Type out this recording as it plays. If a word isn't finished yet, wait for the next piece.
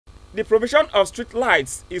The provision of street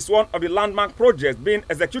lights is one of the landmark projects being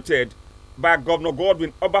executed by Governor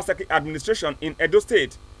Godwin Obaseki administration in Edo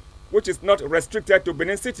State, which is not restricted to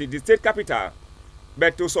Benin City, the state capital,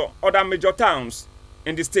 but to some other major towns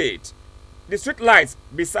in the state. The street lights,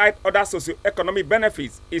 beside other socio-economic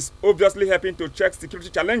benefits, is obviously helping to check security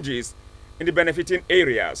challenges in the benefiting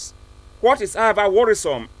areas. What is, however,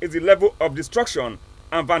 worrisome is the level of destruction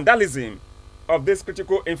and vandalism of this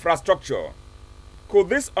critical infrastructure. Could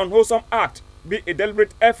this unwholesome act be a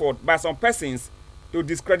deliberate effort by some persons to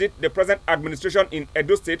discredit the present administration in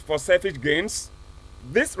Edo State for selfish gains?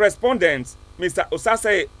 These respondents, Mr.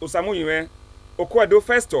 Osase Osamuyiwe, Okwedo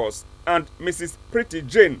Festus, and Mrs. Pretty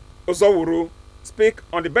Jane Ozowuru, speak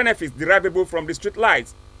on the benefits derivable from the street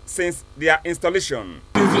lights since their installation.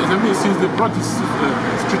 Since they brought this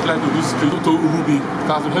street light to this street to Urubi, it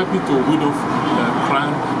has been helping to ward off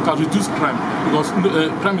crime, it has reduced crime, because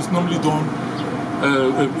crime is normally done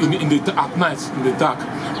at night, in the dark.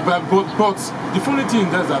 But the funny thing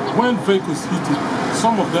is that when vehicles hit it,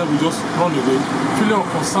 some of them will just run away, feeling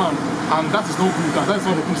unconcerned, and that is not good, and that is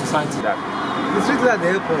not helping society. The street light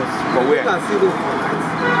help us. For where? You can see those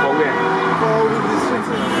for where? For the street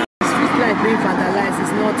light. Street light being vandalized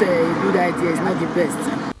is not a good idea, it's not the best.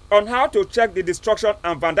 On how to check the destruction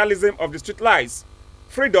and vandalism of the street lights,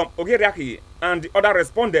 Freedom Ogeriaki and the other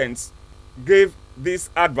respondents gave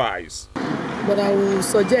this advice. But I will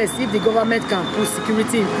suggest if the government can put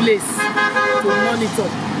security in place to monitor,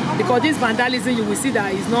 because this vandalism you will see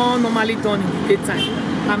that is not normally done in the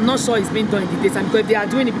daytime. I'm not sure it's being done in the daytime, because if they are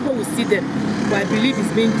doing it, people will see them. But I believe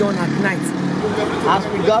it's being done at night. As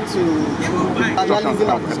regards to vandalism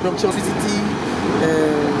of the structure, electricity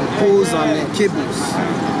poles and cables,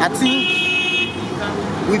 I think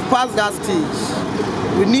we've passed that stage.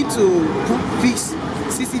 We need to fix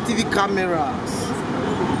CCTV cameras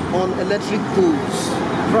on electric poles,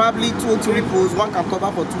 probably 2 or 3 poles. One can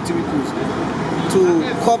cover for 2 or 3 poles to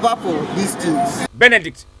cover for these things.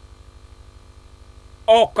 Benedict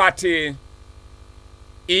Okati,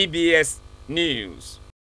 EBS News.